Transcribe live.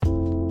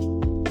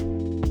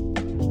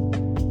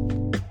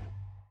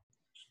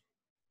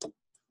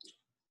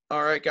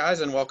All right,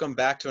 guys, and welcome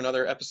back to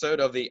another episode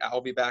of the I'll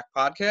Be Back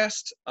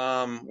podcast.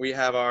 We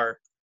have our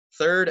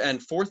third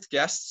and fourth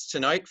guests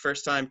tonight.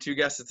 First time, two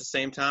guests at the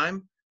same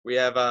time. We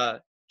have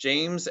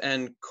James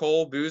and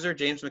Cole Boozer,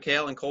 James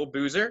McHale and Cole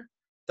Boozer.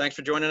 Thanks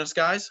for joining us,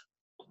 guys.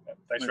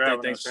 Thanks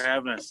for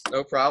having us.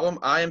 No problem.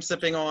 I am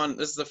sipping on,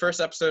 this is the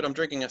first episode, I'm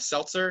drinking a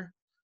seltzer.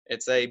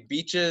 It's a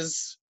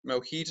Beaches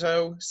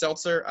Mojito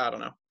seltzer. I don't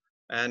know.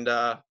 And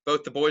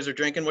both the boys are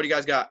drinking. What do you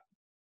guys got?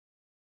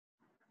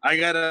 I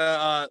got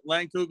a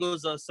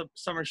Lankugel's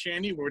Summer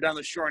Shandy. We're down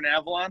the shore in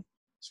Avalon.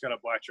 Just got a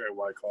Black Cherry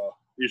White Claw.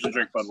 Usually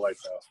drink Bud Light,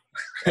 though.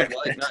 Bud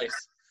Light,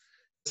 nice.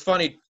 It's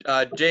funny,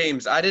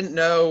 James, I didn't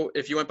know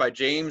if you went by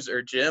James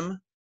or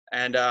Jim.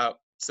 And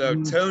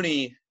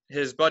Tony,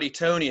 his buddy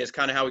Tony, is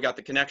kind of how we got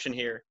the connection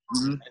here.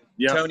 Mm-hmm.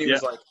 And Tony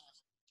was like,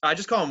 I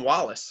just call him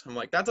Wallace. I'm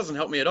like, that doesn't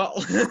help me at all.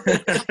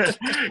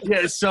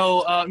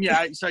 So I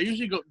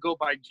usually go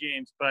by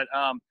James, but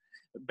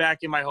back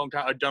in my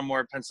hometown of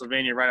Dunmore,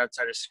 Pennsylvania, right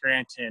outside of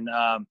Scranton,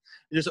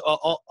 just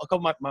a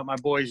couple of my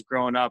boys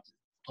growing up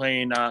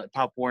playing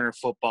Pop Warner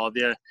football.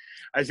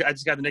 I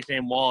just got the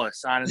nickname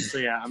Wallace.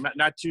 Honestly, I'm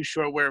not too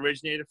sure where it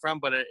originated from,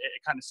 but it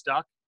kind of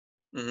stuck.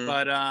 Mm-hmm.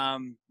 But I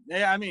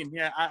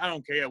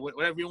don't care.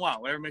 Whatever you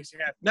want, whatever makes you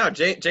happy. No,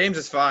 James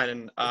is fine.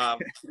 And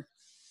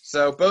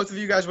so both of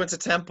you guys went to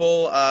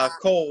Temple.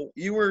 Cole,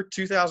 you were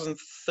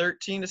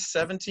 2013 to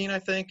 17, I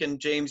think, and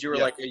James, you were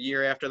like a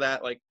year after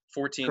that, like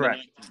 14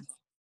 Correct. to 19.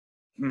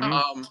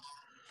 Mm-hmm.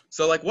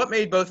 So like, what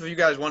made both of you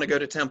guys want to go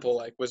to Temple?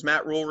 Like, was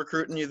Matt Rule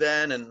recruiting you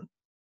then? And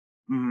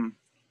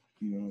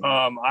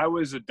I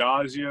was at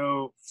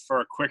Dazio for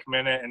a quick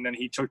minute, and then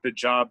he took the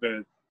job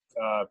at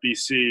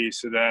BC.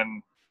 So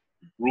then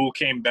Rule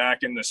came back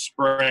in the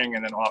spring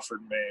and then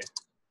offered me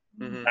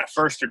at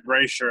first a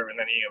gray shirt, and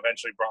then he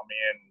eventually brought me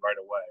in right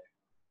away.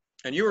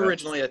 And you were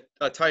originally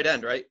a tight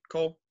end, right,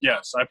 Cole?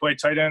 Yes, I played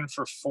tight end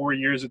for 4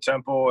 years at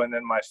Temple, and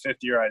then my fifth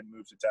year I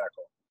moved to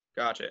tackle.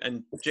 Gotcha.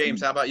 And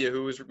James, how about you?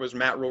 Who was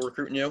Matt Rule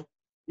recruiting you?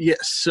 Yeah,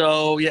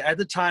 so at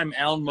the time,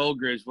 Alan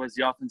Mogridge was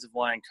the offensive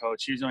line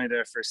coach. He was only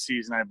there for a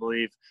season, I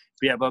believe.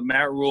 But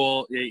Matt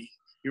Rule, he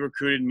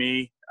recruited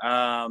me.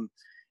 It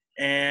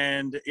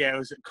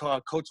was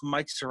called Coach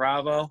Mike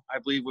Saravo, I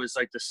believe, was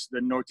like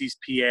the Northeast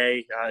PA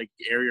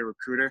area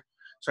recruiter.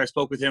 So I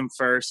spoke with him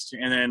first,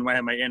 and then when I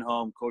had my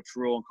in-home, Coach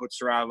Rule and Coach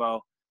Saravo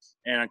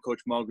and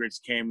Coach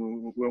Mogridge came.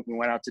 We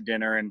went out to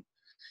dinner and,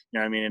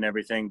 and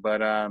everything. But,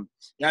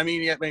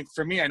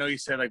 for me, I know you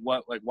said,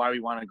 why we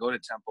want to go to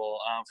Temple.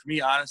 For me,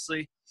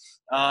 honestly,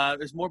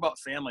 it's more about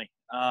family.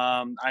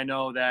 I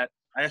know that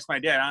I asked my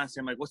dad, honestly,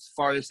 I'm like, what's the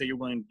farthest that you're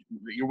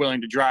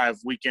willing to drive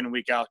week in and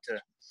week out to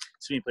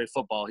see me play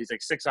football? He's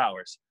like 6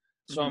 hours.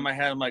 So in my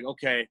head, I'm like,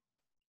 okay,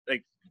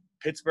 like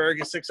Pittsburgh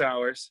is 6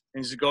 hours,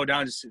 and just go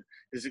down, just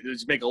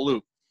make a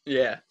loop.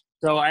 Yeah.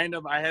 So I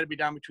had to be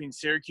down between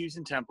Syracuse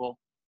and Temple,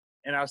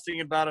 and I was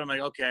thinking about it. I'm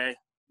like, okay,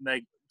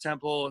 like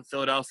Temple,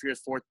 Philadelphia,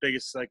 fourth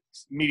biggest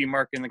media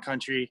market in the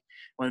country,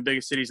 one of the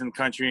biggest cities in the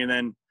country, and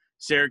then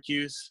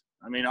Syracuse.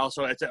 I mean,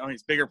 also it's a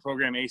bigger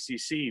program,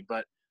 ACC,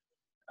 but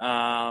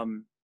I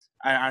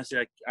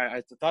honestly,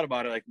 I thought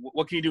about it, like,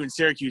 what can you do in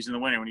Syracuse in the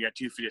winter when you got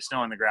 2 feet of snow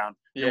on the ground?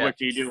 Yeah. What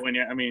can you do when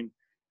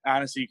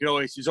honestly,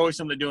 there's always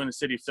something to do in the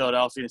city of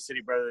Philadelphia, the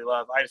city of brotherly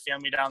love. I had a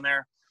family down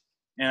there,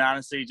 and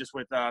honestly, just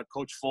with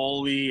Coach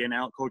Foley and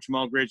Coach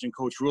Mogridge and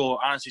Coach Rule,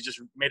 honestly,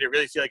 just made it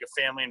really feel like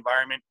a family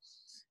environment.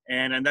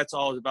 And that's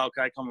all it was about.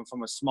 I coming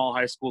from a small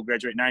high school,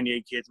 graduate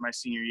 98 kids my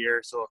senior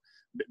year, so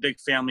big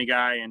family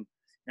guy. And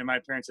my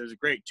parents said it was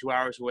great, 2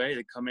 hours away.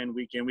 They come in,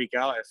 week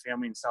out. I have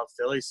family in South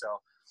Philly, so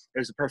it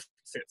was a perfect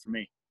fit for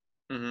me.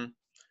 Mm-hmm.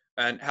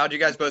 And how do you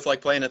guys both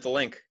like playing at the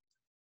link?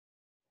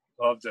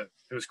 Loved it.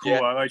 It was cool. Yeah.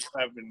 I liked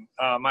having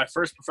my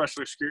first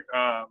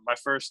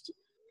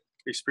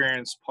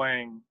experience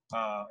playing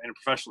in a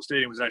professional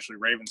stadium was actually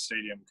Ravens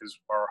Stadium, because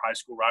our high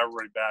school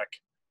rivalry back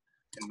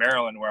in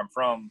Maryland, where I'm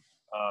from,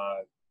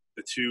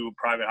 the two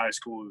private high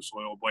schools,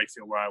 Loyola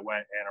Blakefield, where I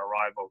went, and our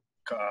rival,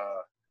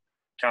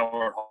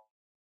 Calvert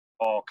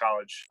Hall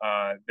College,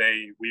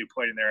 we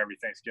played in there every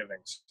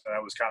Thanksgiving. So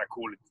that was kind of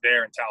cool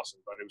there in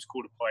Towson, but it was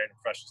cool to play in a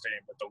professional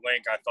stadium. But the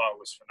link, I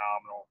thought, was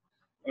phenomenal.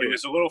 It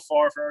was a little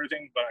far for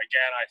everything, but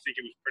again, I think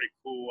it was pretty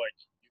cool. Like,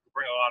 you could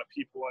bring a lot of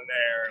people in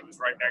there. It was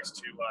right next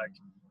to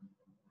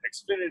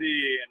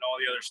Xfinity, and all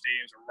the other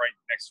stadiums are right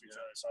next to each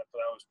other. So I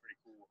thought that was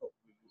pretty cool.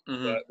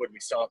 Mm-hmm. What did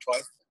we sell it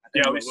twice?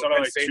 Yeah, we sold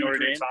it like 2 or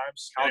 3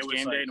 times. College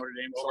game day, Notre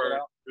Dame sold it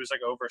out. It was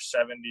like over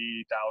 70,000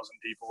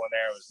 people in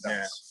there. It was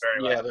nuts. Very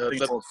loud. I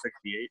think it was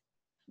 68.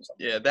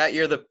 Yeah, that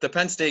year the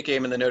Penn State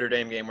game and the Notre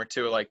Dame game were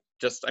two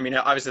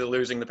obviously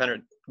losing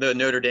the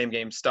Notre Dame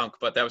game stunk,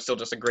 but that was still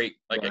just a great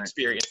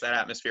experience. That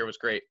atmosphere was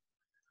great.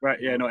 Right.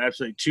 Yeah. No.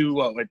 Absolutely.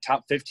 Two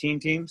top 15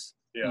 teams.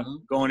 Yeah.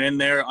 Going in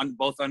there we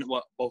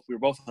were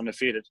both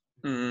undefeated.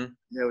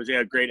 Mm-hmm. It was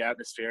a great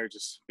atmosphere,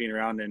 just being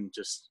around, and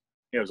just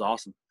it was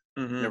awesome.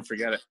 Mm-hmm. Never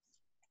forget it.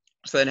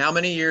 So then, how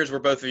many years were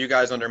both of you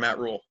guys under Matt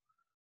Rule?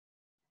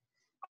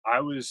 I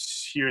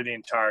was here the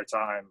entire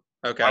time.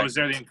 Okay. I was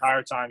there the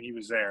entire time he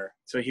was there.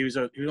 So he was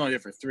only there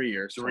for 3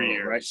 years. 3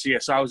 years, right?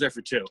 So I was there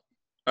for 2.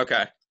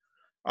 Okay.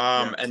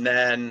 And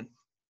then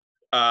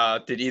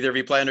did either of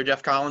you play under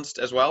Jeff Collins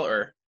as well,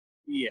 or?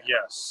 Yeah.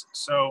 Yes.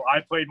 So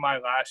I played my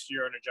last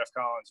year under Jeff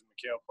Collins, and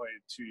Mikhail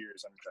played 2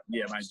 years under Jeff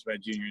Collins.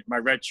 Yeah, my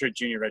redshirt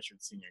junior,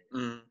 redshirt senior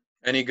year. Mm.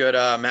 Any good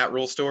Matt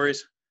Rule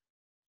stories?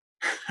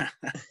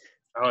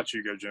 I'll let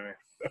you go, Jimmy.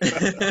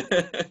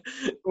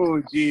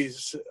 Oh,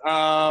 geez.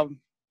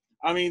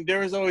 I mean, there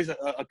was always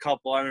a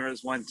couple. I remember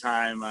this one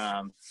time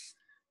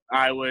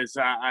I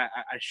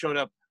showed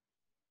up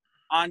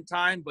on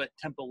time but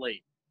tempo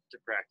late to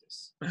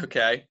practice.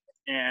 Okay.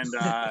 And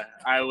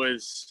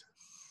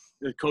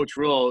the Coach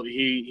Rule,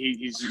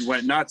 he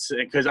went nuts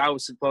because I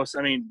was supposed to,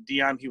 I mean,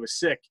 Dion, he was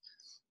sick.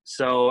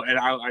 So, and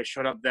I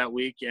showed up that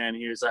week and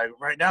he was like,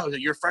 right now,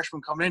 you're a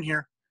freshman coming in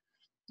here.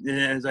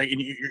 And it's like, and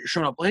you're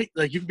showing up late,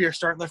 like you could be our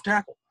starting left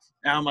tackle.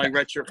 And I'm like,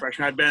 redshirt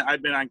freshman.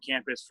 I'd been on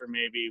campus for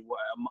maybe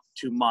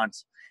 2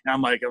 months. And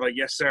I'm like,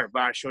 yes, sir.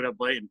 But I showed up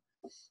late and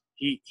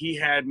he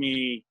had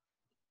me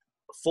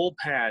full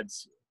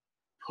pads,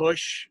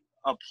 push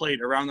a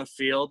plate around the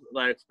field,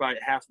 like about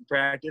half the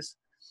practice.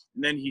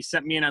 And then he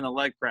sent me in on the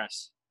leg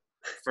press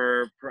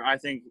for I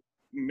think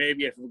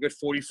maybe a good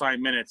 45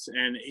 minutes.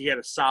 And he had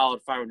a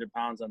solid 500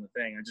 pounds on the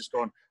thing. And just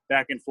going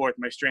back and forth,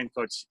 my strength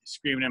coach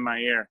screaming in my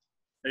ear,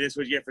 this is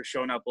what you get for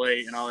showing up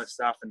late and all this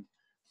stuff. And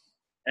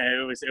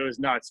it was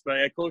nuts.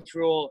 But Coach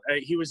Rule,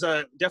 he was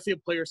definitely a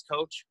player's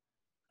coach.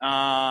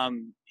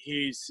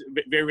 He's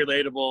very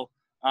relatable.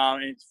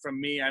 And from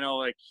me, I know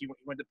like he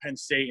went to Penn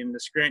State, and the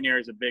Scranton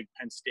area is a big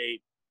Penn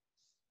State.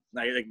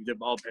 Like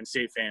all Penn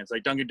State fans,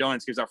 like Dunkin'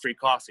 Donuts gives out free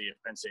coffee if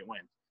Penn State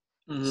wins.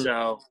 Mm-hmm.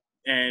 So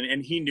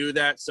and he knew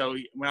that. So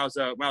when I was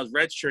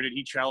redshirted,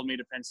 he traveled me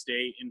to Penn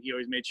State, and he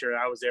always made sure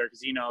I was there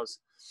because he knows.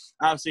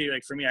 Obviously,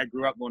 like for me, I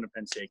grew up going to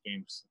Penn State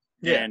games,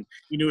 and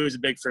he knew it was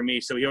big for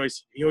me. So he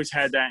always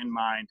had that in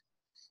mind.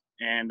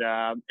 And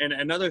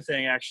another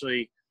thing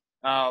actually,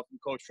 from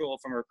Coach Rule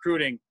from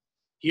recruiting,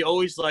 he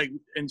always like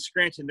in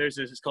Scranton. There's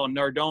this, it's called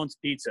Nardone's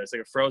Pizza. It's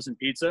like a frozen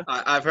pizza.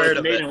 I've heard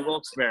of it. Made in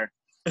Wilkes-Barre.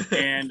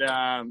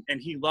 And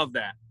he loved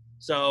that.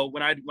 So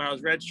when I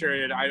was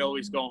redshirted, I'd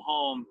always go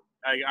home.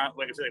 Like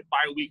if like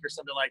bye week or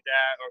something like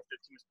that, or if the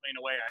team was playing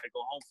away, I'd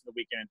go home for the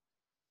weekend.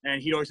 And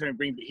he'd always have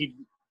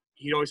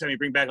me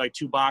bring back like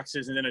 2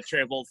 boxes and then a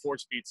tray of Old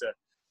Force pizza,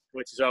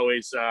 which is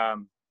always a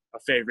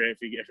favorite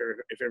if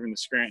you're in the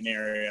Scranton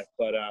area.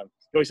 But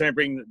he always had me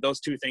bring those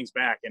 2 things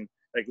back, and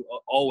like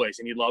always,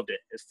 and he loved it.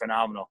 It's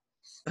phenomenal.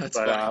 That's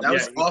fun. That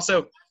was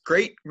also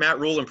great Matt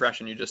Rule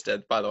impression you just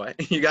did, by the way.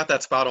 You got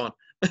that spot on.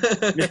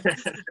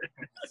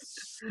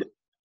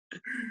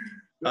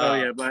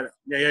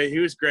 He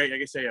was great.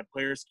 Like I say, a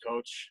player's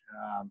coach.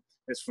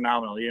 It's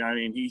phenomenal. You know, I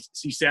mean, he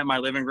sat in my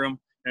living room.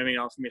 I mean,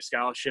 offered me a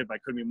scholarship. I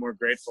couldn't be more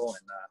grateful.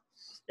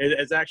 And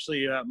it's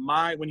actually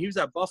when he was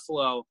at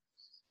Buffalo,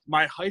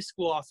 my high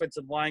school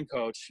offensive line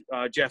coach,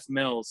 Jeff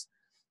Mills,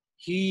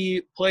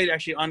 he played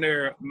actually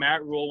under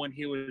Matt Rule when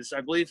he was,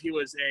 I believe he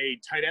was a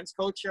tight ends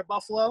coach at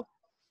Buffalo.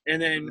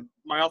 And then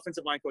my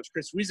offensive line coach,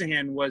 Chris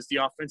Wiesenhan, was the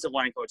offensive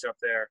line coach up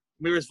there.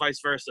 We were vice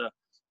versa.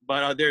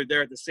 But they're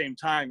there at the same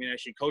time and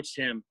actually coached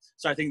him.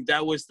 So I think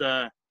that was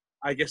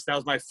I guess that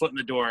was my foot in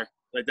the door.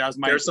 Like that was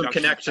my. There's some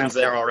connections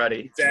there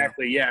already.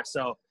 Exactly. Yeah.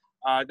 So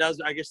I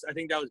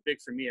think that was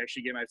big for me,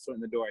 actually getting my foot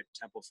in the door at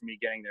Temple. For me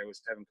getting there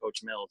was having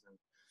Coach Mills, and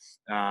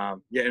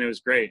and it was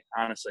great.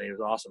 Honestly, it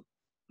was awesome.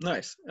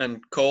 Nice.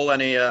 And Cole,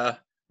 any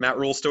Matt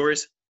Rule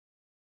stories?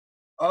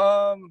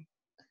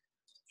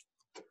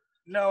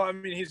 No, I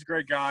mean, he's a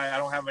great guy. I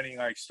don't have any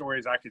like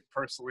stories I could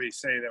personally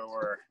say that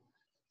were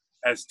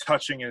as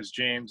touching as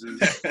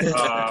James's.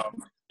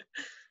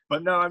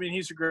 But no, I mean,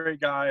 he's a great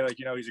guy. Like,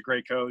 you know, he's a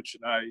great coach,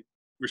 and I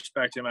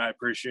respect him, and I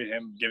appreciate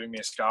him giving me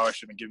a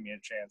scholarship and giving me a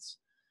chance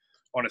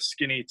on a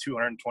skinny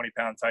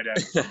 220-pound tight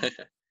end from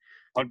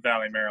Hunt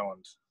Valley,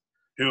 Maryland,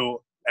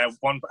 who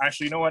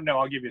actually, you know what? No,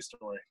 I'll give you a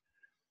story.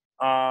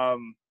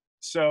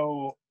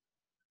 So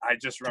I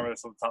just remember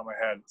this off the top of my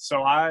head.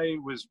 So I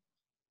was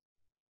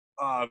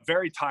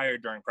very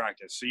tired during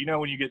practice. So, you know,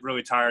 when you get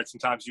really tired,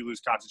 sometimes you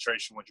lose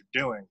concentration what you're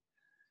doing.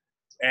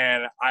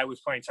 And I was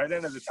playing tight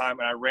end at the time,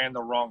 and I ran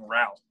the wrong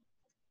route.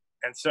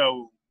 And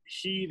so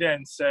he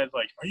then said,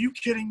 like, "Are you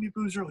kidding me,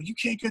 Boozer? You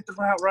can't get the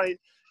route right."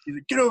 He's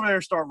like, "Get over there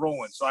and start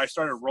rolling." So I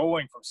started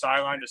rolling from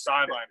sideline to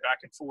sideline, back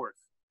and forth.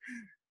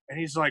 And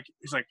he's like,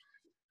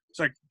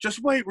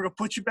 "Just wait, we're gonna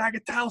put you back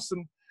at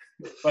Towson."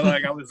 But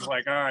like, I was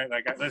like, all right,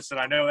 like, listen,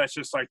 I know that's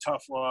just like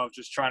tough love,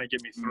 just trying to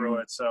get me through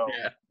it. So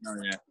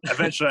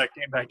eventually I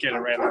came back in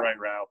and ran the right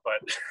route,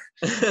 but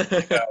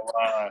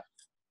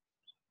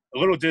a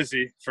little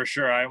dizzy for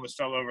sure. I almost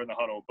fell over in the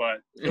huddle,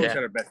 but always had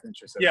our best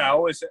interest. Yeah,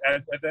 always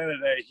at the end of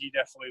the day, he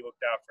definitely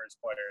looked out for his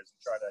players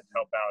and tried to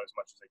help out as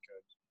much as he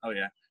could. Oh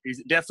yeah,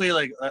 he's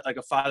definitely like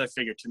a father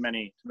figure to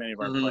many of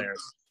our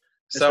players.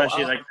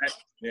 Especially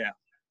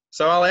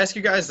So I'll ask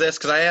you guys this,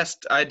 because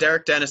I had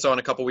Derek Dennis on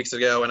a couple weeks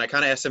ago, and I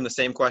kind of asked him the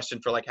same question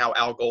for like how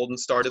Al Golden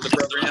started the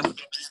program.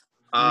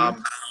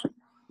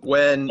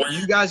 When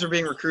you guys were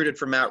being recruited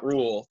for Matt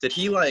Rule, did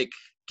he like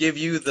give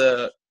you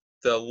the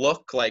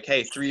look like,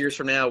 hey, 3 years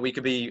from now we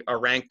could be a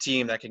ranked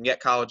team that can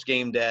get College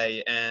game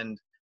day, and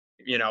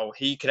you know,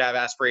 he could have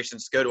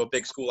aspirations to go to a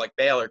big school like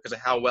Baylor because of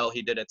how well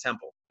he did at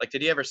Temple. Like,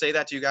 did he ever say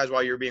that to you guys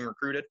while you were being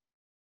recruited?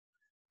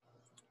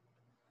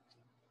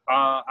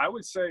 I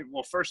would say,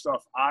 well, first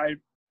off, I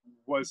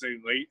was a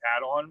late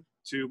add-on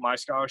to my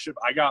scholarship.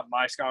 I got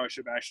my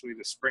scholarship actually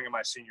the spring of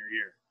my senior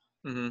year.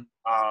 Mm-hmm.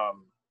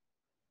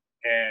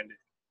 And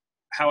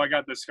how I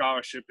got the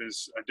scholarship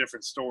is a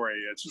different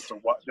story. It's just a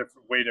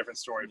way different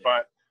story.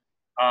 But,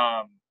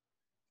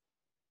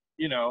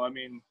 you know, I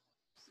mean,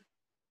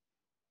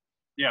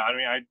 yeah, I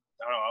mean, I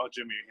don't know. I'll let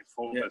Jimmy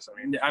full this.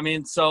 I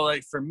mean, so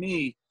like for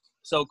me,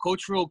 so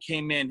Coach Rule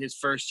came in his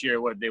first year.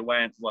 They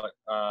went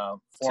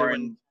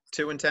 2-10,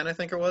 I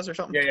think it was, or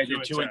something. Yeah, did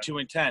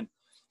 2-10.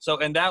 So,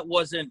 and that's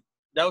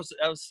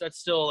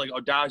still like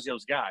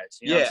Odazio's guys.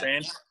 You know what I'm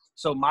saying?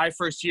 So my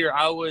first year,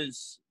 I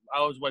was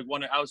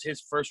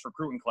his first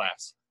recruiting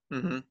class.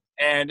 Mm-hmm.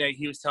 And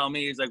he was telling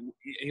me, he's like,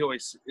 he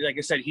always, like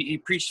I said, he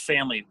preached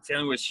family.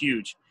 Family was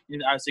huge. You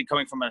know, obviously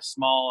coming from a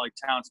small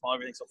town, small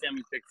everything, so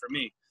family's big for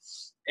me.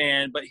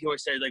 But he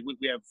always said, like, we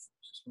have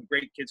some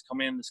great kids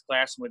come in this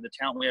class, and with the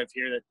talent we have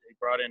here, that they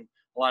brought in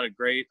a lot of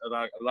great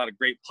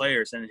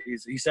players. And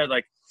he said,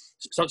 like,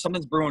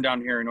 something's brewing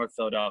down here in North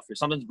Philadelphia.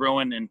 Something's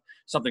brewing and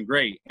something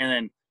great. And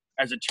then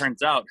as it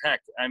turns out,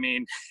 heck, I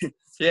mean,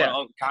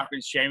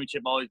 conference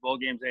championship, all these bowl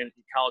games, and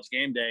college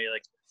game day,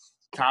 like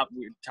top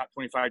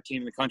 25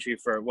 team in the country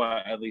for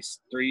at least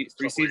three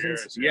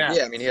seasons. Yeah.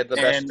 I mean, he had the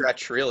best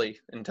stretch really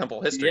in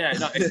Temple history. Yeah,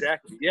 no,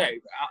 exactly. Yeah,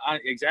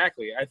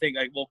 exactly. I think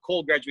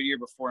Cole graduated a year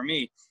before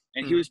me,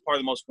 and he was part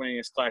of the most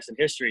winningest class in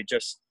history,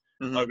 just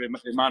the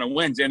amount of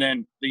wins. And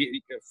then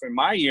for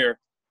my year,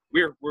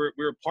 we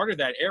were part of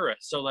that era.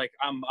 So like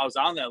I was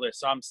on that list,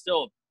 so I'm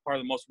still part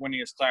of the most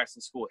winningest class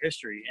in school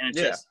history, and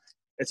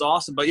it's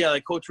awesome. But yeah,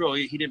 like Coach Rule,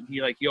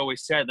 he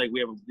always said, like,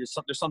 there's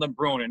something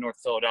brewing in North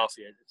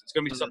Philadelphia. It's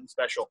gonna be something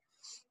special.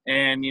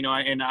 And you know,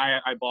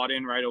 I bought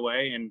in right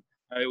away, and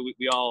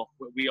we all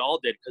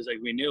did, because like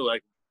we knew,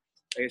 like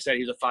I said,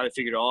 he's a father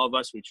figure to all of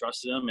us. We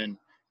trusted him, and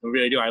we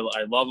really do. I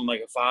love him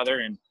like a father.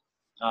 And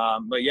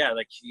but yeah,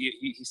 like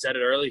he said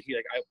it early.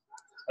 I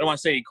don't want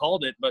to say he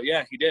called it, but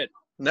yeah, he did.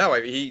 No,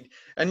 and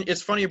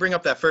it's funny you bring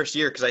up that first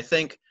year, because I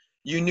think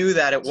you knew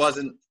that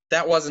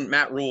that wasn't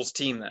Matt Rule's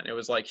team then. It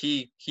was like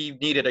he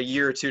needed a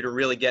year or two to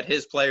really get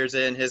his players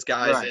in, his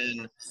guys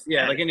in.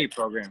 Yeah, like any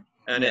program.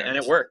 And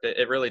it worked.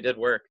 It really did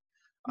work.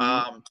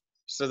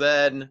 So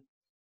then,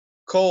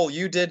 Cole,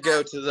 you did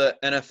go to the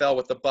NFL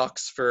with the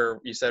Bucs for,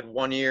 you said,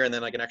 1 year, and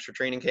then like an extra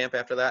training camp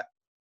after that?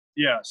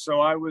 Yeah, so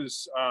I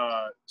was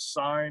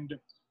signed.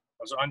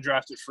 I was an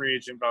undrafted free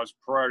agent, but I was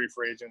a priority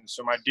free agent.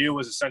 So my deal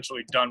was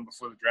essentially done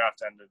before the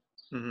draft ended.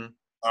 Mm-hmm.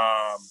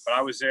 But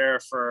I was there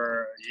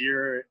for a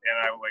year,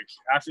 and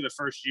after the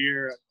first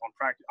year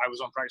I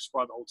was on practice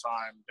squad the whole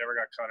time. Never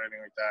got cut or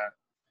anything like that.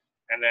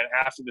 And then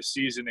after the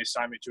season, they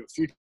signed me to a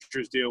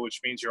futures deal, which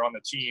means you're on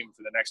the team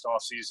for the next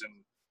off season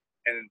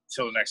and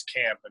until the next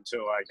camp,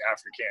 until like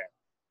after camp.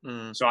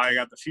 Mm-hmm. So I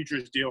got the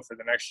futures deal for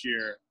the next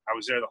year. I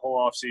was there the whole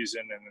off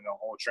season and then the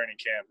whole training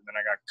camp, and then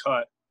I got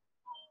cut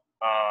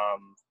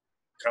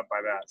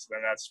by that. So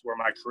then that's where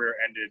my career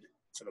ended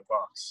for the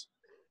Bucs.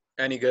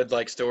 Any good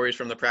like stories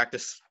from the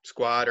practice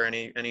squad, or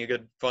any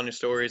good funny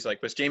stories?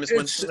 Like, was Jameis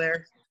Winston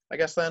there, I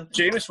guess, then?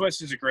 Jameis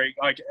Winston's a great,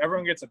 like,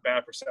 everyone gets a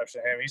bad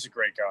perception of him. He's a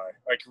great guy.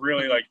 Like,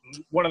 really, like,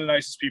 one of the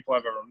nicest people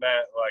I've ever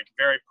met. Like,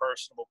 very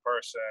personable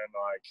person.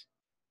 Like,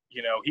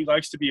 you know, he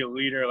likes to be a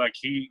leader. Like,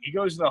 he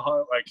goes to the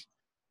hunt, like,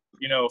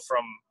 you know,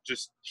 from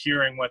just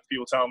hearing what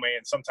people tell me,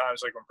 and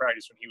sometimes, like, when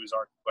practice, when he was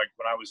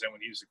when I was in,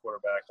 when he was the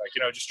quarterback, like,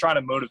 you know, just trying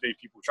to motivate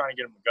people, trying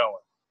to get them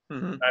going.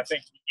 Mm-hmm. And I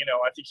think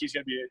he's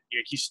going to be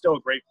he's still a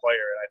great player,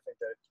 and I think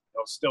that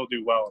he'll still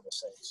do well in the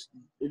Saints.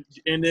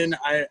 And then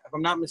if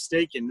I'm not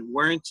mistaken,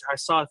 I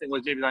saw, I think it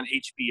was maybe on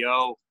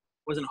HBO,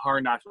 wasn't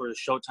Hard Knocks, or the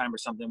Showtime or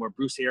something, where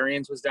Bruce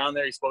Arians was down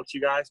there. He spoke to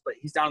you guys, but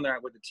he's down there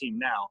with the team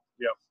now.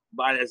 Yep.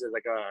 But as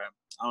like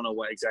I don't know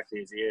what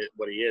exactly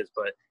what he is,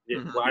 but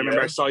I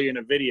remember I saw you in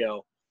a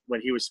video when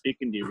he was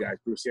speaking to you guys.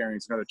 Bruce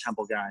Arians, another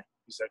Temple guy.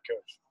 He's that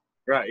coach.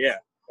 Right. Yeah.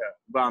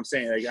 But I'm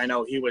saying, like, I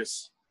know he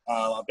was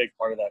a big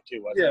part of that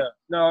too, wasn't he?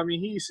 No, I mean,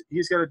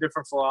 he's got a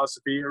different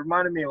philosophy. It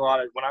reminded me a lot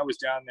of, when I was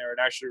down there, it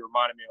actually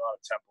reminded me a lot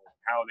of Temple,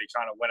 how they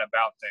kind of went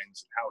about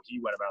things and how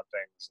he went about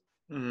things.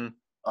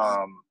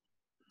 Mm-hmm.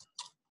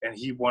 And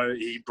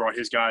he brought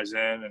his guys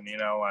in, and, you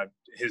know,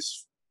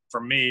 for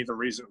me,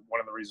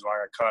 one of the reasons why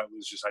I got cut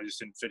was just I just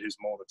didn't fit his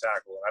mold of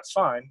tackle. And that's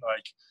fine.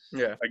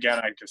 Like, again,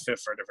 I could fit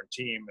for a different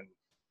team, and,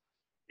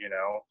 you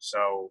know,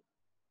 so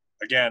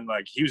again,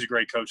 like, he was a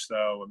great coach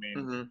though. I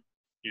mean,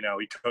 you know,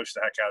 he coached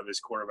the heck out of his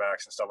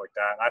quarterbacks and stuff like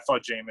that. And I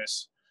thought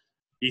Jameis,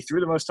 he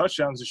threw the most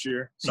touchdowns this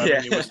year. So I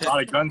mean, he was a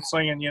lot of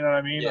gunslinging, you know what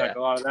I mean? Like, a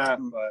lot of that.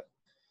 But,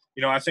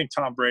 you know, I think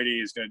Tom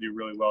Brady is going to do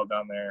really well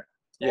down there,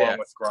 along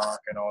with Gronk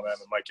and all that,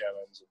 and Mike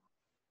Evans and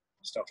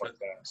stuff like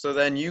that. So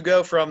then you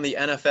go from the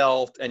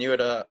NFL, and you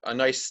had a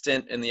nice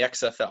stint in the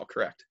XFL,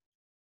 correct?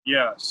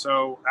 Yeah.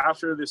 So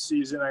after this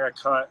season, I got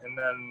cut, and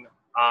then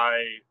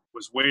I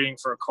was waiting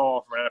for a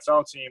call from an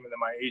NFL team, and then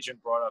my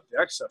agent brought up the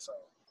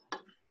XFL.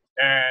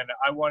 And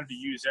I wanted to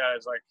use that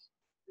as, like,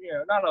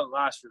 not a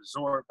last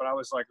resort, but I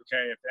was like,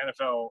 okay, if the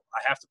NFL, I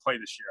have to play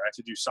this year. I have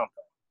to do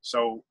something.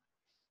 So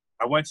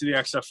I went to the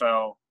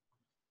XFL.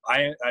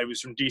 I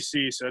was from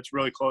DC, so it's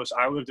really close.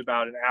 I lived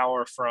about an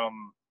hour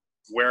from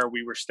where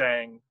we were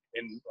staying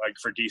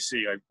for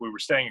DC. Like, we were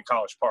staying in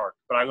College Park,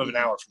 but I live an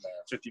hour from there,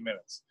 50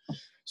 minutes.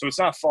 So it's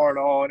not far at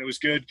all, and it was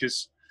good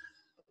because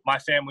my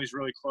family's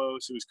really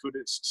close. It was cool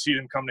to see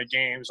them come to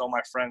games. All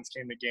my friends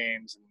came to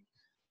games, and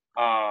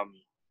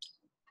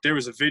there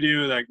was a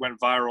video that went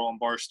viral on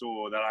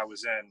Barstool that I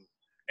was in,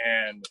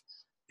 and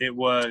I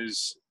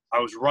was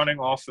running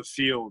off the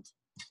field,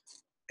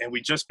 and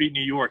we just beat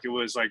New York. It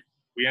was like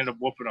we ended up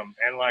whooping them,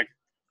 and like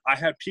I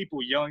had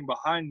people yelling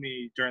behind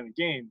me during the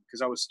game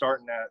because I was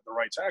starting at the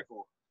right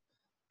tackle,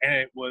 and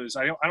it was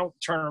I don't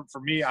turn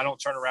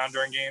around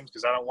during games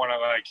because I don't want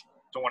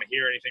to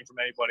hear anything from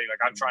anybody. Like,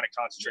 I'm trying to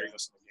concentrate and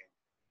listen to the game.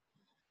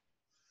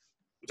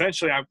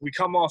 Eventually, we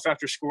come off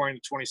after scoring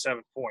the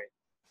 27th point.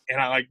 And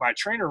my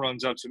trainer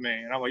runs up to me,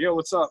 and I'm like, yo,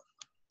 what's up,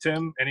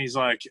 Tim? And he's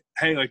like,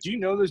 hey, like, do you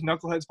know there's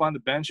knuckleheads behind the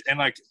bench? And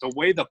like, the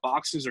way the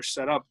boxes are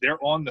set up,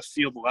 they're on the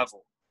field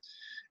level.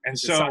 And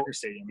so, soccer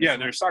stadium. Yeah,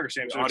 they're a soccer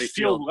stadium. So it's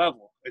field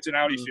level. It's an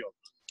Audi field.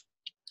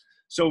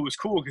 So it was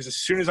cool because as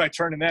soon as I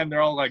turned to them,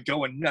 they're all like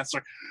going nuts,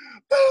 like,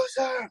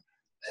 Boozer!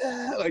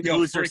 Like,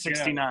 Boozer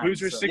 69.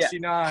 Boozer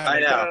 69. I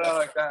know.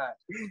 Like that.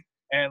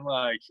 And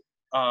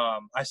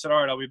I said, all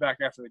right, I'll be back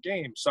after the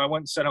game. So I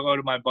went and said hello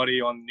to my buddy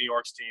on New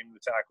York's team, the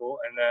tackle,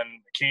 and then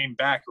came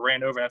back,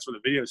 ran over. That's where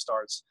the video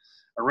starts.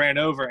 I ran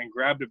over and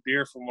grabbed a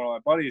beer from one of my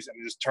buddies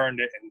and just turned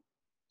it and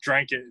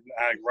drank it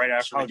right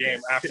after the game.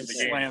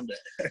 Slammed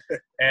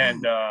it.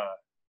 And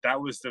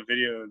that was the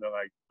video that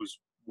was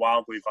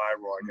wildly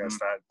viral, I guess.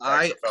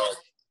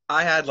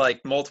 I had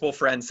multiple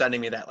friends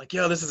sending me that, like,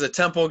 yo, this is a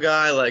Temple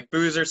guy, like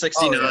Boozer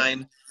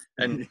 69,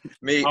 and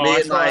me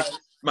and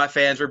my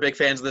fans were big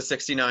fans of the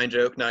 69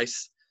 joke.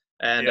 Nice.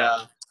 And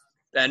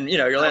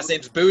your last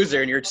name's Boozer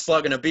and you're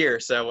slugging a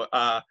beer. So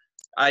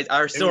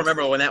I still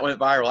remember when that went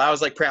viral. I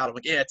was proud. I'm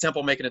like, yeah,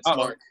 Temple making it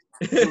smart.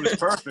 It was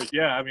perfect.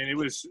 Yeah. I mean, it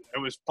was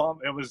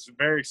pumped. It was a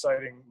very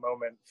exciting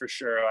moment for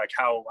sure. Like,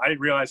 how I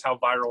didn't realize how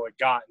viral it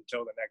got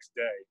until the next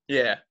day.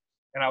 Yeah.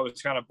 And I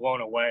was kind of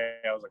blown away.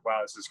 I was like,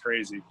 wow, this is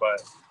crazy.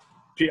 But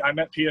I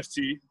met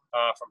PFT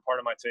from Part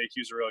of My Take.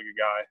 He was a really good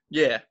guy.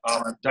 Yeah.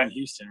 Down in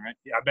Houston, right?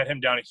 Yeah, I met him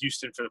down in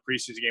Houston for the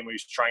preseason game when he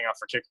was trying out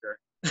for kicker.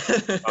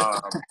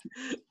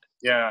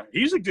 Yeah,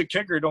 he's a good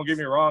kicker. Don't get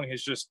me wrong.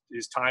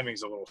 His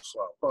timing's a little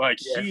slow, but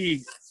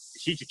he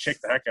could kick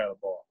the heck out of the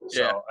ball.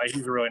 So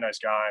he's a really nice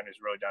guy and he's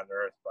really down to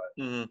earth.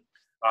 But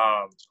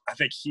I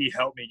think he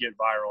helped me get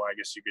viral, I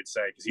guess you could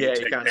say, because he would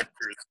take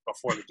pictures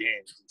before the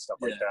games and stuff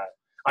like that.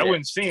 I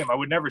wouldn't see him. I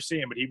would never see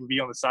him, but he would be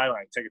on the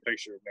sideline, take a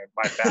picture of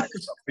my back or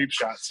something. Peep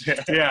shots.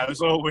 Yeah, it was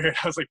a little weird.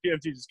 I was like,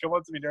 PFT, just come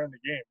up to me during the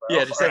game, bro.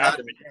 Yeah, just say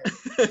after the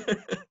game.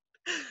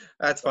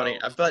 That's funny.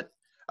 But,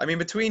 I mean,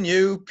 between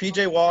you,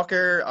 PJ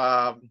Walker,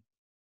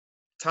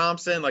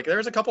 Thompson, there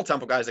was a couple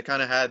Temple guys that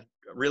kind of had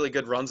really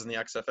good runs in the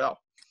XFL.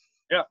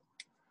 Yeah.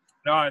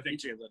 No, I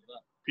think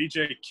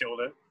PJ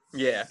killed it.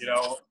 Yeah.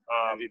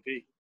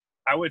 MVP.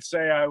 I would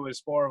say I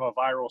was more of a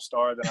viral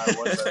star than I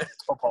was a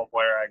football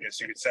player, I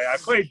guess you could say. I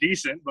played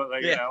decent, but,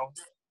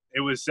 it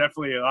was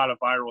definitely a lot of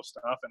viral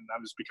stuff, and I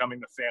was becoming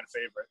the fan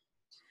favorite.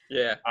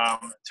 Yeah.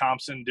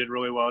 Thompson did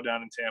really well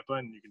down in Tampa,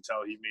 and you can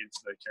tell he made it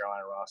to the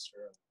Carolina roster.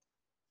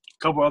 A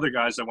couple other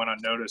guys that went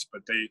unnoticed,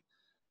 but they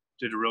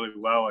did really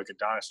well, like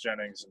Adonis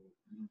Jennings and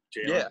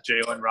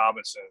Jalen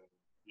Robinson,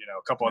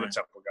 a couple other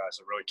Temple guys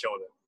that really killed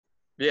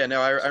it. Yeah,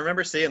 no, I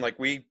remember seeing, I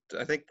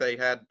think they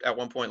had at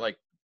one point,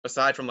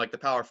 aside from the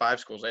Power 5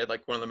 schools, they had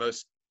one of the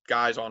most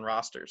guys on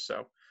rosters.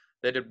 So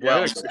they did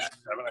well. Yeah, 7,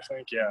 I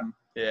think. Yeah.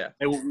 Yeah.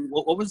 Hey,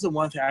 what was the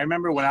one thing I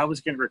remember when I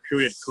was getting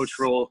recruited? Coach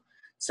Rule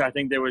said I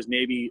think there was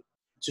maybe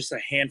just a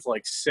handful,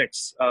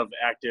 6 of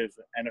active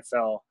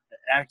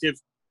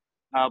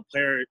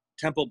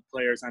Temple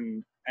players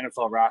on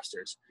NFL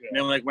rosters. Yeah.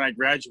 And then when I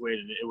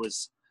graduated, it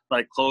was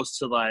close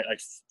to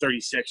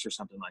 36 or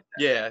something like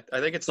that. Yeah,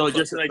 I think it's so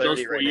just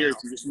those 4 years,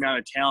 just the amount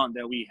of talent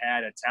that we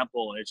had at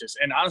Temple. It's just,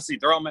 and honestly,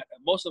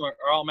 most of them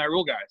are all Matt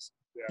Rule guys.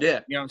 Yeah.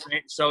 You know what I'm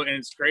saying? So, and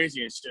it's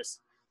crazy. It's just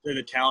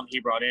the talent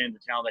he brought in, the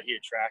talent that he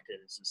attracted.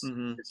 It's just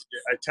it's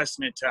a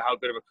testament to how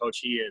good of a coach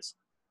he is.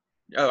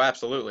 Oh,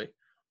 absolutely.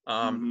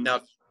 Now,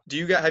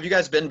 have you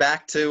guys been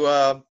back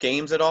to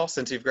games at all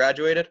since you've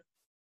graduated?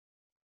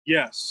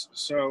 Yes.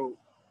 So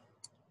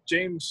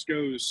James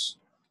goes.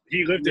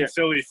 He lived in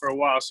Philly for a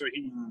while, so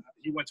he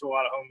went to a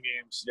lot of home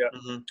games. Yeah.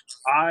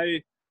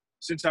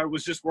 Since I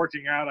was just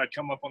working out, I'd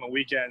come up on the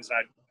weekends.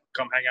 I'd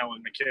come hang out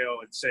with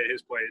Mikhail and stay at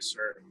his place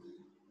or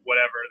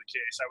whatever the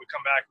case. I would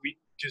come back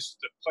because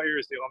the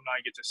players, the alumni,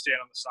 get to stand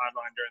on the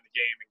sideline during the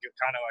game and get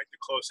kind of the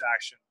close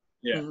action.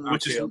 Yeah,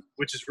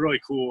 which is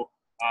really cool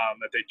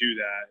that they do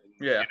that. And,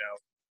 yeah.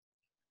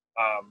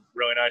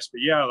 Really nice.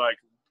 But yeah,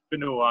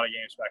 been to a lot of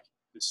games back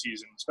this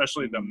season,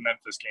 especially the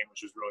Memphis game,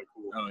 which was really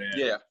cool. Oh yeah.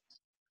 Yeah.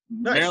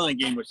 Nice. Maryland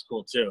game was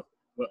cool too.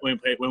 When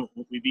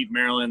we beat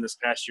Maryland this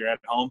past year at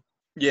home.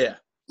 Yeah,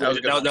 that was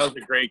a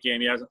great game.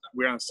 Yeah,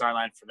 we were on the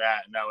sideline for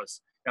that, and that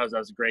was that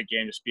was a great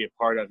game just to be a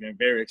part of, and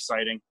very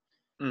exciting.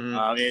 Mm-hmm.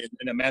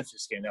 And the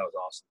Memphis game, that was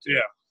awesome too.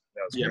 Yeah.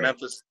 That was Yeah, great.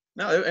 Memphis.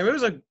 No, it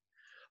was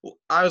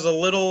I was a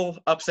little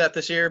upset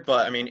this year,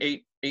 but I mean,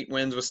 eight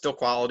wins was still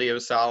quality. It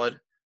was solid.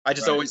 I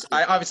just Right.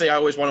 I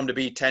always want them to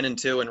be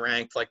 10-2 and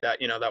ranked like that.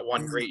 That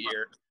one great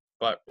year.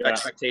 But Yeah.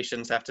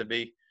 expectations have to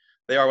be,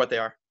 they are what they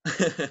are.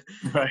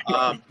 Right.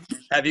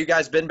 Have you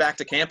guys been back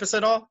to campus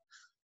at all?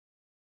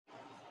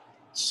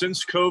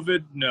 Since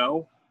COVID,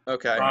 no.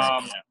 Okay.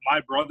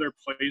 My brother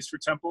plays for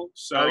Temple,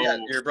 so Oh yeah,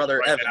 your brother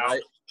right Evan, now,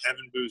 right?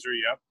 Evan Boozer,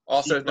 yep.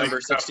 Also He plays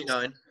number for Temple.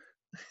 69.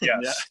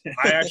 Yes.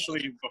 I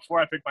actually, before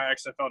I picked my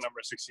XFL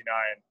number 69,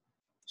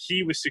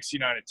 he was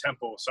 69 at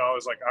Temple. So I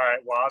was like, all right,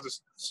 well, I'll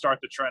just start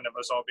the trend of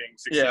us all being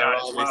 69 Yeah,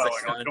 as we'll all be well. Like,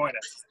 69. I'll join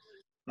it.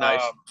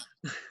 Nice.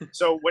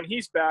 So when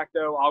he's back,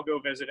 though, I'll go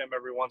visit him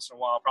every once in a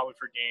while, probably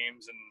for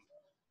games and,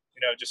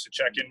 just to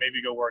check in,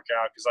 maybe go work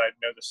out because I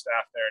know the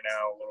staff there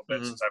now a little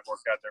bit since I've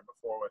worked out there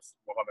before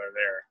while they're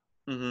there.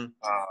 Mm-hmm.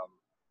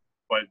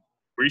 But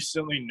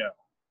recently, no.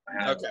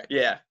 Okay.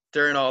 Yeah.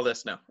 During all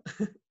this, no.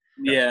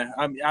 Yeah,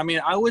 I mean,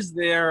 I was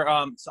there.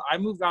 So I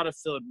moved out of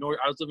Philadelphia.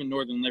 I was living in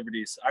Northern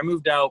Liberties. I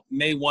moved out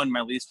May 1.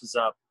 My lease was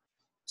up,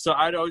 so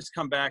I'd always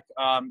come back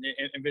and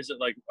visit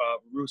like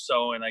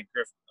Russo and like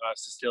Griff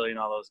Sicily and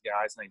all those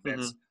guys, and like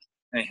Vince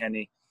and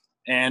Henny.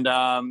 And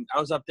I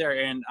was up there,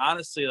 and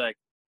honestly, like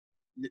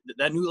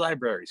that new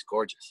library is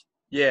gorgeous.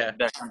 Yeah,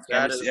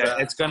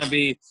 it's gonna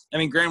be. I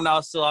mean, Graham now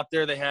is still up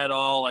there. They had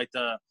all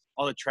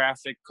the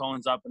traffic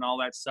cones up and all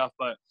that stuff,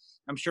 but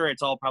I'm sure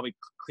it's all probably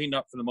cleaned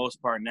up for the most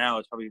part now.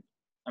 It's probably,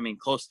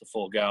 close to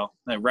full go.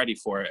 I'm ready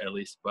for it at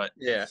least. But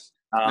yeah,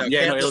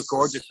 it looks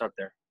gorgeous up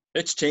there.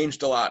 It's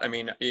changed a lot. I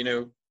mean,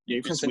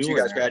 since you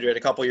guys there. graduated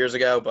a couple years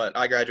ago, but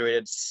I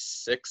graduated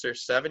 6 or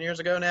 7 years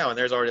ago now, and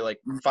there's already like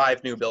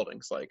 5 new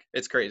buildings. Like,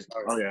 it's crazy.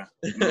 Oh yeah.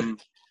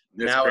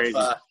 Now, crazy.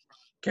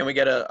 Can we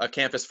get a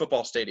campus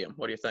football stadium?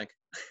 What do you think?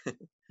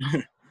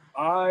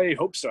 I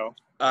hope so.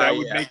 That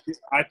would yeah.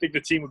 I think the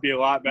team would be a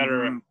lot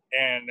better, and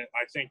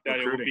I think that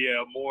Recruiting. it would be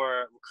a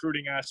more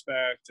recruiting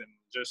aspect, and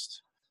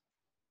just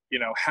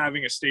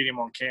having a stadium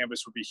on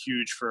campus would be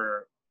huge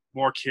for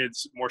more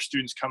kids, more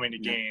students coming to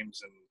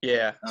games,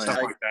 and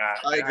stuff like that.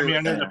 I agree.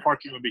 I know the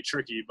parking would be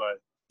tricky, but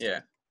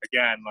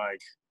again,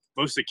 like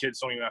most of the kids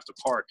don't even have to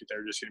park;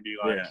 they're just going to be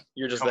like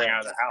you're just coming there.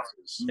 out of the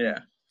houses. Yeah.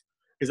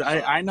 Because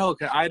I know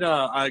I had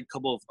a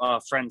couple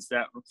of friends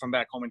that from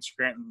back home in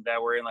Scranton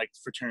that were in like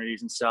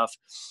fraternities and stuff,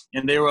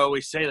 and they would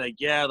always say like,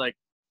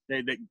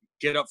 they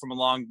get up from a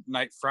long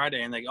night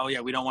Friday and like, oh yeah,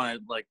 we don't want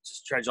to like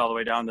just trudge all the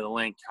way down to the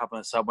link, hop on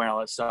the subway and all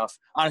that stuff.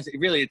 Honestly,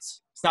 really,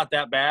 it's not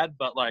that bad,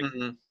 but like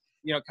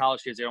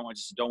college kids, they don't want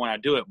to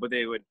do it, but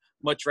they would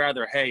much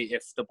rather, hey,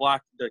 if the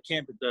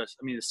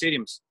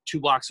stadium's 2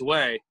 blocks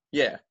away,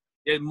 it's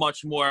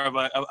much more of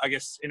an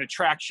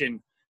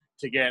attraction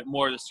to get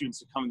more of the students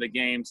to come to the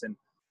games and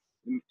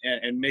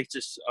make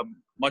just a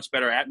much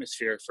better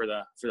atmosphere for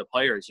the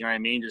players. You know what I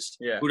mean? Just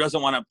who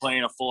doesn't want to play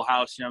in a full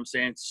house? You know what I'm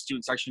saying?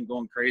 Student section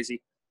going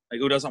crazy. Like,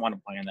 who doesn't want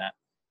to play in that?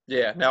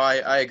 Yeah, no,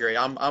 I agree.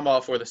 I'm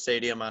all for the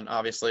stadium, and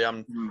obviously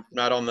I'm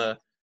not on the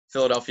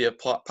Philadelphia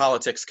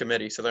politics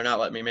committee, so they're not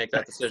letting me make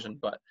that decision.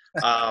 But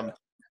and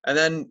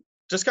then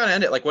just kind of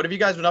end it. Like, what have you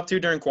guys been up to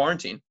during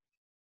quarantine?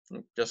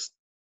 Just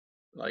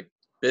like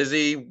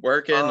busy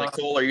working, like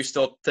cool. Are you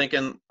still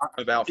thinking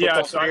about football?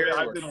 Yeah, so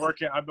I've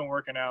been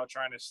working out,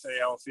 trying to stay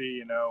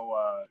healthy.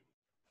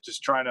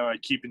 Just trying to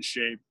keep in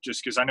shape.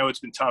 Just because I know it's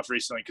been tough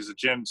recently because the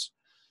gyms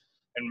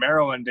in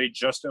Maryland, they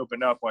just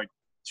opened up like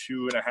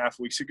 2.5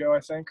 weeks ago, I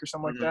think, or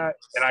something like that.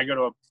 And I go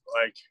to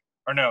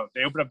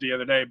they opened up the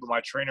other day, but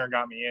my trainer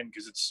got me in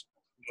because it's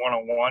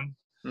 1-on-1,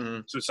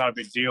 so it's not a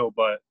big deal.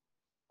 But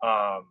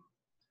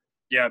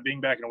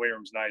being back in the weight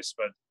room is nice,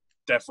 but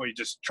definitely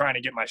just trying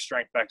to get my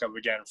strength back up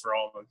again for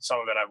some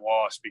of it I've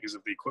lost because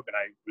of the equipment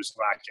I was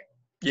lacking.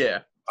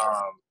 Yeah.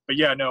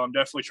 I'm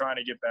definitely trying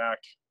to get back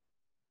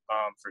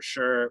for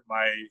sure.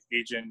 My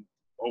agent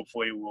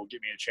hopefully will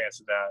give me a chance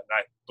at that. And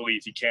I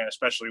believe he can,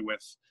 especially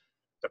with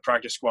the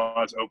practice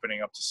squads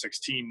opening up to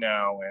 16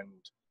 now and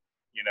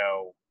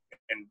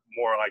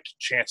more like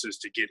chances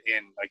to get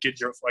in.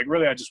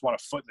 Really, I just want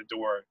a foot in the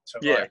door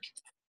to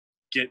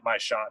get my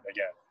shot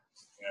again.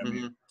 You know what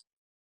I mean?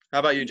 How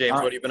about you, James?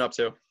 What have you been up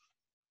to?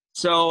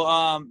 So,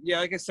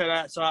 like I said,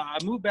 I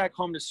moved back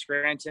home to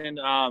Scranton.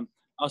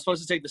 I was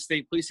supposed to take the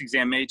state police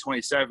exam May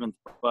 27th,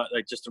 but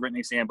like just a written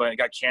exam, but it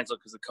got canceled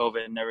because of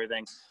COVID and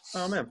everything.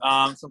 Oh man.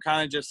 So I'm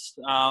kind of just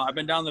I've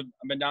been down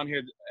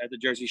here at the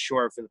Jersey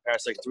Shore for the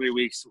past like 3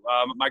 weeks.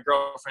 My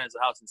girlfriend has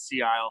a house in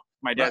Sea Isle.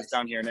 My dad's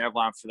down here in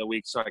Avalon for the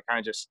week, so I kind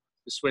of just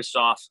switched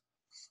off.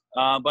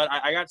 But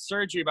I got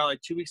surgery about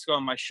like 2 weeks ago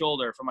on my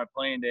shoulder from my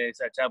playing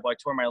days at Temple. I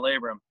tore my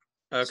labrum.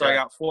 Okay. So I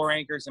got 4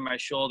 anchors in my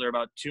shoulder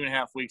about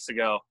 2.5 weeks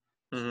ago.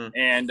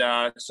 And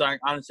so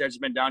I've just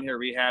been down here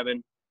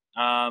rehabbing.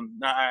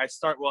 I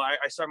start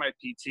my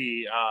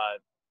PT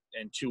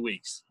in 2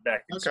 weeks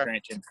back in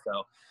Scranton.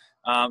 So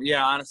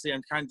honestly,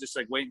 I'm kind of just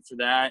like waiting for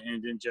that,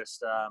 and then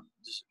just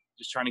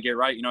trying to get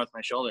right, with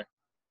my shoulder.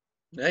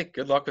 Hey,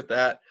 good luck with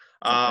that.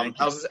 Thank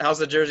you. How's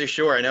the Jersey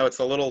Shore? I know it's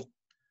a little.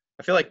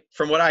 I feel like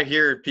from what I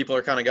hear, people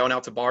are kind of going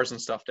out to bars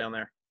and stuff down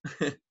there.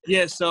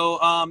 Yeah, so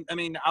I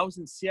mean, I was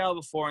in Seattle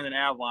before and then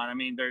Avalon. I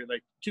mean, they're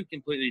like two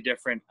completely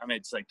different. I mean,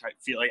 it's like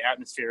feel like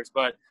atmospheres,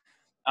 but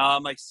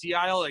like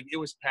Seattle, like it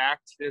was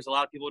packed. There's a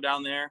lot of people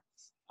down there,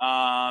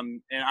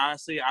 and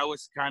honestly,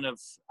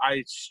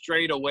 I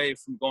strayed away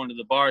from going to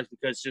the bars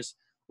because just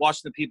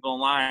watching the people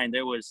in line,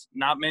 there was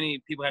not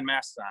many people had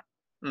masks on.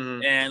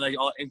 Mm-hmm. And like,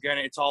 again,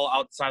 it's all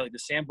outside, like the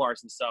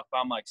sandbars and stuff. But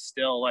I'm like,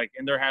 still like,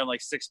 and they're having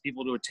like 6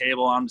 people to a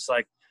table. I'm just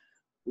like,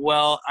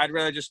 well, I'd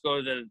rather just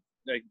go to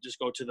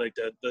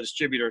the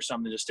distributor or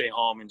something, just stay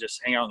home and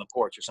just hang out on the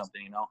porch or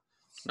something, you know.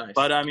 Nice.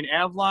 But I mean,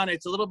 Avalon,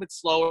 it's a little bit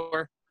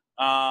slower,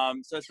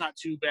 so it's not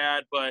too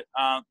bad. But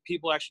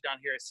people actually down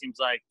here, it seems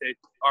like they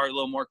are a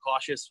little more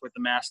cautious with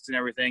the masks and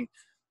everything.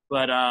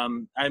 But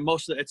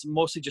it's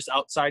mostly just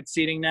outside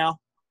seating now.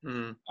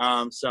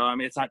 Mm-hmm. So I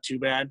mean, it's not too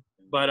bad.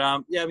 But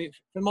yeah, I mean,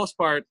 for the most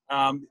part,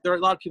 there are a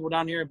lot of people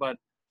down here. But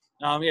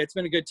yeah, it's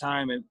been a good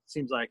time. It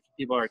seems like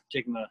people are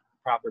taking the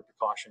proper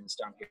precautions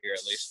down here,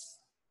 at least.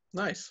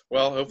 Nice.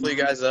 Well, hopefully you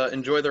guys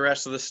enjoy the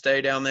rest of the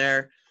stay down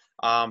there.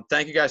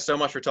 Thank you guys so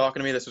much for talking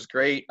to me. This was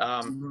great.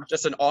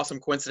 Just an awesome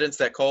coincidence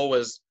that Cole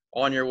was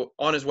on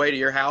his way to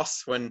your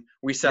house when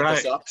we set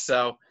this up.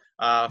 So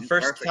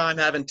first time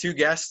having 2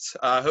 guests.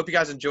 Hope you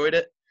guys enjoyed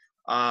it.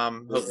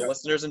 Hope the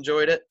listeners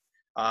enjoyed it.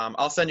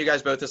 I'll send you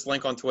guys both this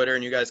link on Twitter,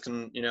 and you guys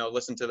can,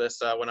 listen to this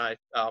when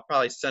I'll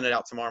probably send it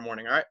out tomorrow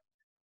morning. All right.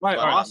 Right.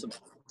 Awesome.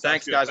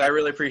 Thanks, guys. I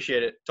really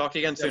appreciate it. Talk to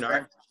you again soon. All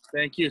right.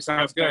 Thank you.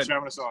 Sounds good. Thanks for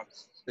having us on.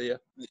 See ya.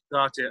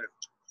 Talk to you.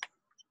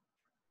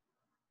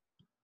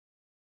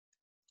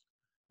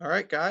 All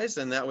right, guys,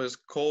 and that was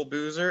Cole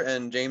Boozer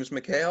and James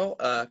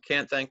McHale.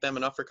 Can't thank them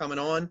enough for coming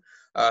on.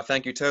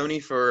 Thank you, Tony,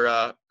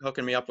 for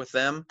hooking me up with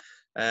them,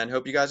 and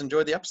hope you guys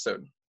enjoyed the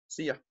episode.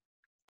 See ya.